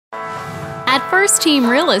First Team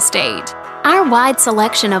Real Estate. Our wide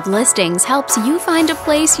selection of listings helps you find a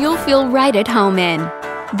place you'll feel right at home in.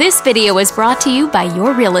 This video is brought to you by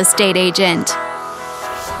your real estate agent.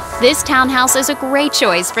 This townhouse is a great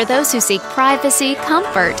choice for those who seek privacy,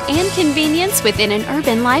 comfort, and convenience within an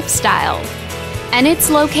urban lifestyle. And it's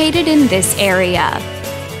located in this area.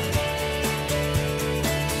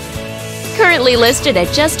 Currently listed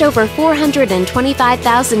at just over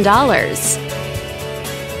 $425,000.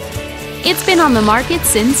 It's been on the market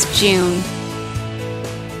since June.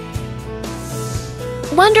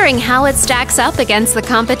 Wondering how it stacks up against the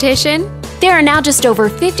competition? There are now just over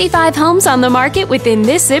 55 homes on the market within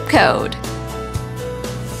this zip code.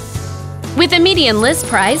 With a median list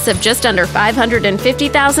price of just under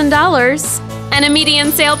 $550,000 and a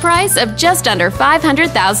median sale price of just under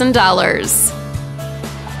 $500,000.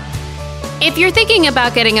 If you're thinking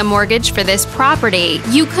about getting a mortgage for this property,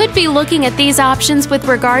 you could be looking at these options with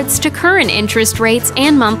regards to current interest rates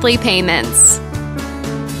and monthly payments.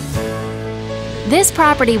 This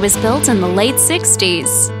property was built in the late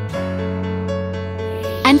 60s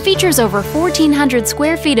and features over 1,400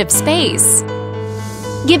 square feet of space,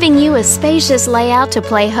 giving you a spacious layout to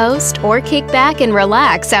play host or kick back and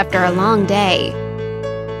relax after a long day.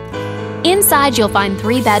 Inside, you'll find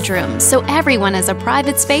 3 bedrooms, so everyone has a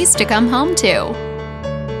private space to come home to,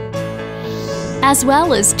 as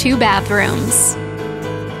well as 2 bathrooms.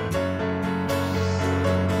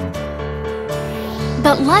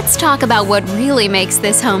 But let's talk about what really makes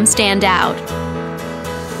this home stand out.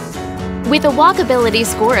 With a walkability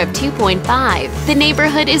score of 2.5, the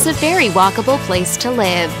neighborhood is a very walkable place to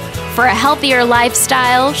live. For a healthier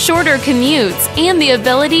lifestyle, shorter commutes, and the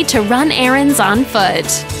ability to run errands on foot.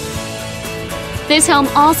 This home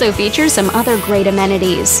also features some other great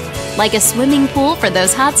amenities, like a swimming pool for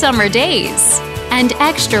those hot summer days, and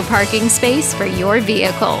extra parking space for your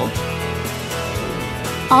vehicle.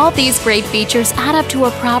 All these great features add up to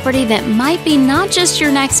a property that might be not just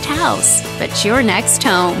your next house, but your next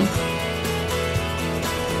home.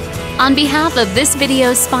 On behalf of this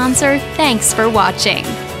video's sponsor, thanks for watching.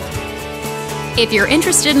 If you're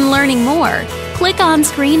interested in learning more, click on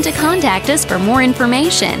screen to contact us for more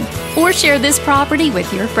information or share this property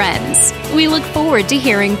with your friends. We look forward to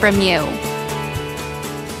hearing from you.